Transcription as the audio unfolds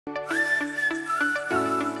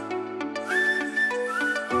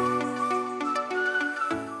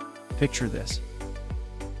Picture this: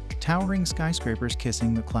 towering skyscrapers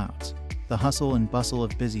kissing the clouds, the hustle and bustle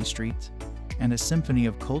of busy streets, and a symphony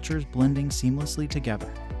of cultures blending seamlessly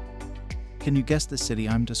together. Can you guess the city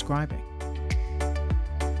I'm describing?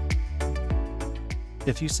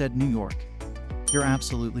 If you said New York, you're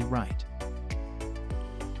absolutely right.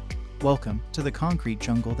 Welcome to the concrete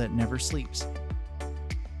jungle that never sleeps.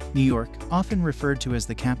 New York, often referred to as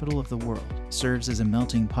the capital of the world, serves as a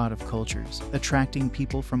melting pot of cultures, attracting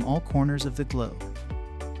people from all corners of the globe.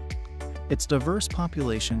 Its diverse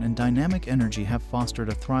population and dynamic energy have fostered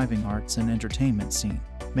a thriving arts and entertainment scene,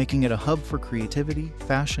 making it a hub for creativity,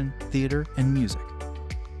 fashion, theater, and music.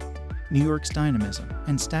 New York's dynamism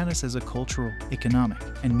and status as a cultural, economic,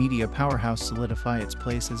 and media powerhouse solidify its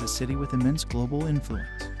place as a city with immense global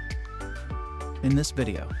influence. In this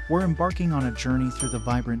video, we're embarking on a journey through the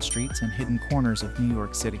vibrant streets and hidden corners of New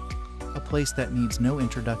York City, a place that needs no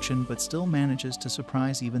introduction but still manages to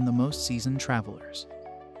surprise even the most seasoned travelers.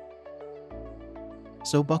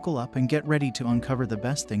 So buckle up and get ready to uncover the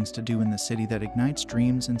best things to do in the city that ignites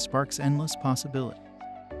dreams and sparks endless possibilities.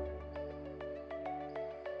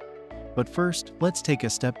 But first, let's take a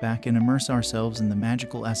step back and immerse ourselves in the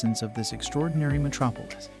magical essence of this extraordinary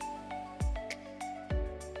metropolis.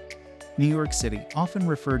 New York City, often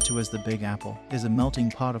referred to as the Big Apple, is a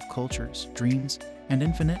melting pot of cultures, dreams, and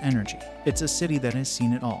infinite energy. It's a city that has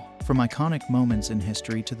seen it all, from iconic moments in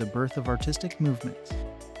history to the birth of artistic movements.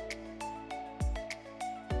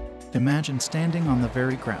 Imagine standing on the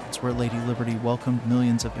very grounds where Lady Liberty welcomed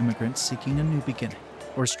millions of immigrants seeking a new beginning,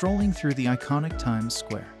 or strolling through the iconic Times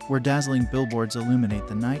Square, where dazzling billboards illuminate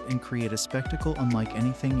the night and create a spectacle unlike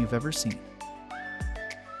anything you've ever seen.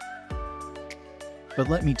 But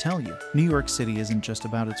let me tell you, New York City isn't just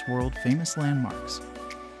about its world-famous landmarks.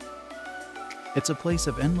 It's a place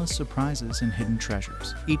of endless surprises and hidden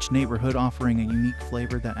treasures, each neighborhood offering a unique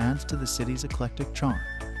flavor that adds to the city's eclectic charm.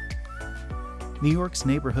 New York's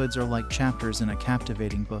neighborhoods are like chapters in a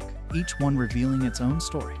captivating book, each one revealing its own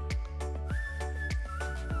story.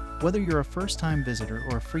 Whether you're a first-time visitor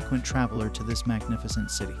or a frequent traveler to this magnificent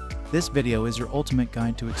city, this video is your ultimate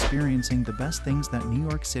guide to experiencing the best things that New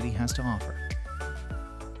York City has to offer.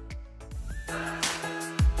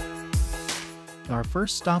 Our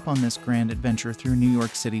first stop on this grand adventure through New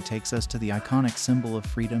York City takes us to the iconic symbol of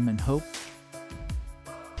freedom and hope,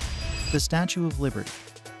 the Statue of Liberty.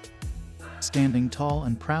 Standing tall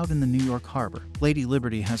and proud in the New York harbor, Lady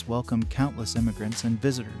Liberty has welcomed countless immigrants and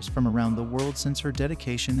visitors from around the world since her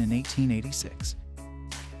dedication in 1886.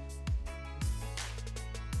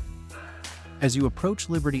 As you approach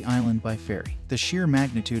Liberty Island by ferry, the sheer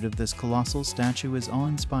magnitude of this colossal statue is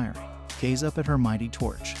awe-inspiring. Gaze up at her mighty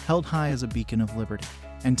torch, held high as a beacon of liberty,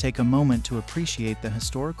 and take a moment to appreciate the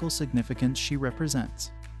historical significance she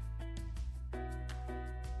represents.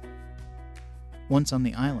 Once on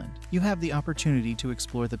the island, you have the opportunity to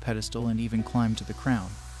explore the pedestal and even climb to the crown,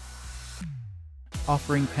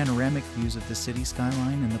 offering panoramic views of the city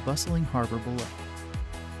skyline and the bustling harbor below.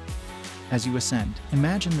 As you ascend,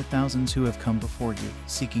 imagine the thousands who have come before you,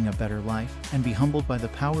 seeking a better life, and be humbled by the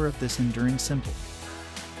power of this enduring symbol.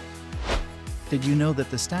 Did you know that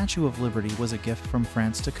the Statue of Liberty was a gift from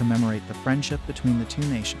France to commemorate the friendship between the two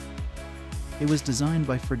nations? It was designed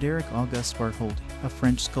by Frédéric-Auguste Bartholdi, a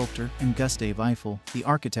French sculptor, and Gustave Eiffel, the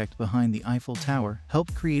architect behind the Eiffel Tower,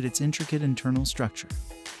 helped create its intricate internal structure.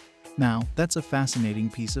 Now, that's a fascinating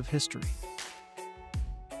piece of history.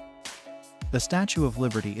 The Statue of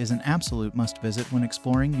Liberty is an absolute must-visit when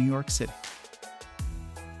exploring New York City.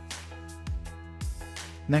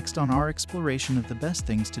 Next on our exploration of the best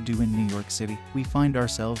things to do in New York City, we find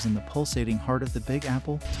ourselves in the pulsating heart of the Big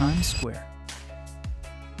Apple, Times Square.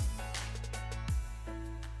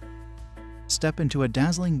 Step into a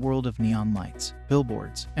dazzling world of neon lights,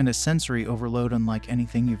 billboards, and a sensory overload unlike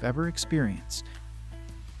anything you've ever experienced.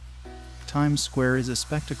 Times Square is a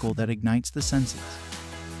spectacle that ignites the senses.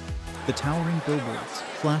 The towering billboards,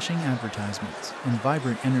 flashing advertisements, and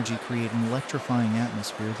vibrant energy create an electrifying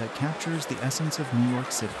atmosphere that captures the essence of New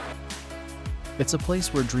York City. It's a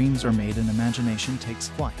place where dreams are made and imagination takes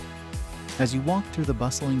flight. As you walk through the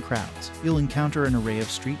bustling crowds, you'll encounter an array of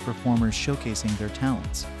street performers showcasing their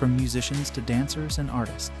talents, from musicians to dancers and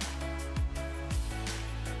artists.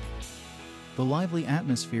 The lively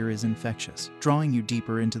atmosphere is infectious, drawing you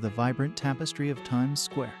deeper into the vibrant tapestry of Times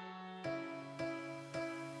Square.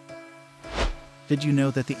 Did you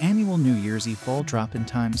know that the annual New Year's Eve ball drop in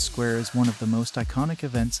Times Square is one of the most iconic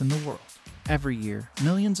events in the world? Every year,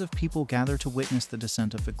 millions of people gather to witness the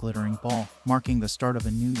descent of the glittering ball, marking the start of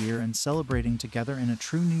a new year and celebrating together in a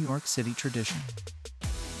true New York City tradition.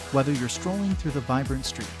 Whether you're strolling through the vibrant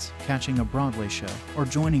streets, catching a Broadway show, or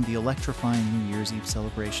joining the electrifying New Year's Eve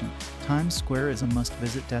celebration, Times Square is a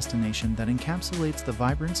must-visit destination that encapsulates the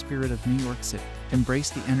vibrant spirit of New York City. Embrace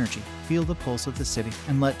the energy, feel the pulse of the city,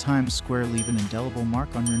 and let Times Square leave an indelible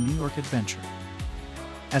mark on your New York adventure.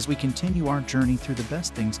 As we continue our journey through the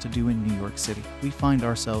best things to do in New York City, we find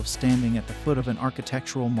ourselves standing at the foot of an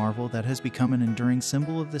architectural marvel that has become an enduring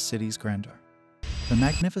symbol of the city's grandeur: the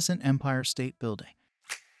magnificent Empire State Building.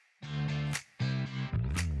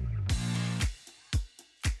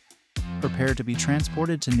 Prepare to be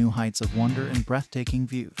transported to new heights of wonder and breathtaking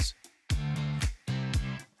views.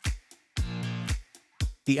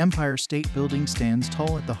 The Empire State Building stands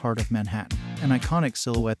tall at the heart of Manhattan, an iconic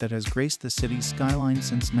silhouette that has graced the city's skyline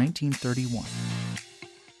since 1931.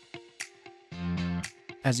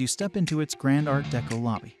 As you step into its grand Art Deco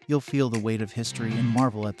lobby, you'll feel the weight of history and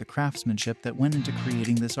marvel at the craftsmanship that went into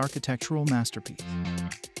creating this architectural masterpiece.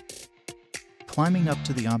 Climbing up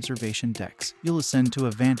to the observation decks, you'll ascend to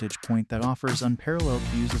a vantage point that offers unparalleled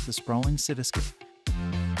views of the sprawling cityscape.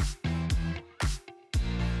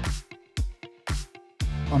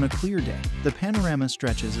 On a clear day, the panorama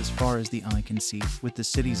stretches as far as the eye can see, with the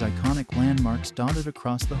city's iconic landmarks dotted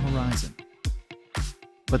across the horizon.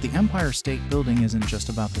 But the Empire State Building isn't just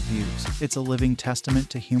about the views, it's a living testament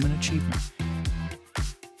to human achievement.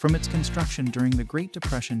 From its construction during the Great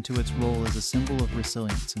Depression to its role as a symbol of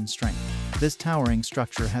resilience and strength, this towering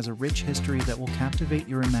structure has a rich history that will captivate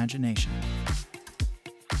your imagination.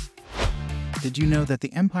 Did you know that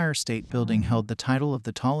the Empire State Building held the title of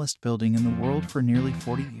the tallest building in the world for nearly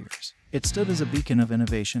 40 years? It stood as a beacon of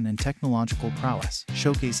innovation and technological prowess,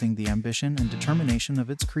 showcasing the ambition and determination of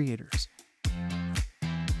its creators.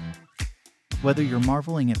 Whether you're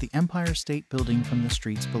marveling at the Empire State Building from the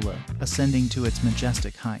streets below, ascending to its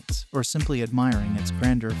majestic heights, or simply admiring its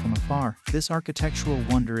grandeur from afar, this architectural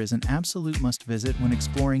wonder is an absolute must-visit when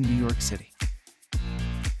exploring New York City.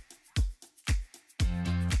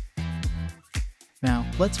 Now,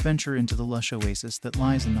 let's venture into the lush oasis that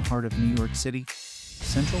lies in the heart of New York City,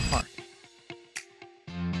 Central Park.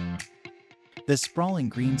 This sprawling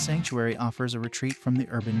green sanctuary offers a retreat from the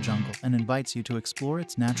urban jungle and invites you to explore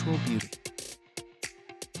its natural beauty.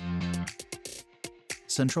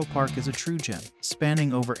 Central Park is a true gem,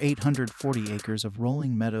 spanning over 840 acres of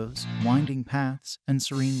rolling meadows, winding paths, and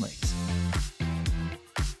serene lakes.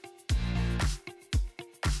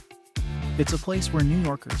 It's a place where New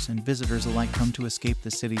Yorkers and visitors alike come to escape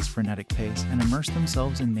the city's frenetic pace and immerse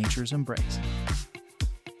themselves in nature's embrace.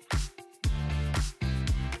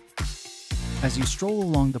 As you stroll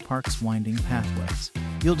along the park's winding pathways,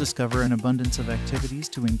 you'll discover an abundance of activities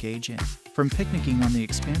to engage in, from picnicking on the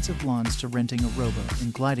expansive lawns to renting a rowboat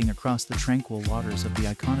and gliding across the tranquil waters of the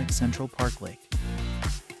iconic Central Park Lake.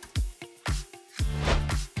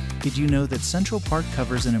 Did you know that Central Park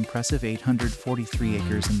covers an impressive 843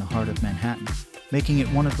 acres in the heart of Manhattan, making it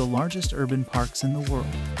one of the largest urban parks in the world?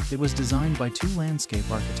 It was designed by two landscape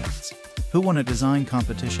architects, who won a design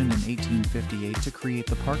competition in 1858 to create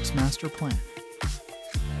the park's master plan.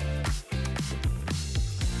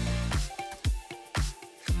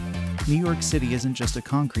 New York City isn't just a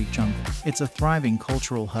concrete jungle, it's a thriving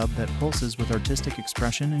cultural hub that pulses with artistic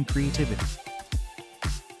expression and creativity.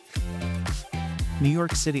 New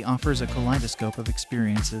York City offers a kaleidoscope of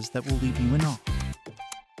experiences that will leave you in awe.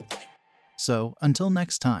 So, until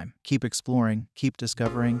next time, keep exploring, keep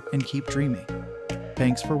discovering, and keep dreaming.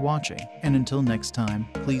 Thanks for watching, and until next time,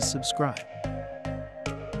 please subscribe.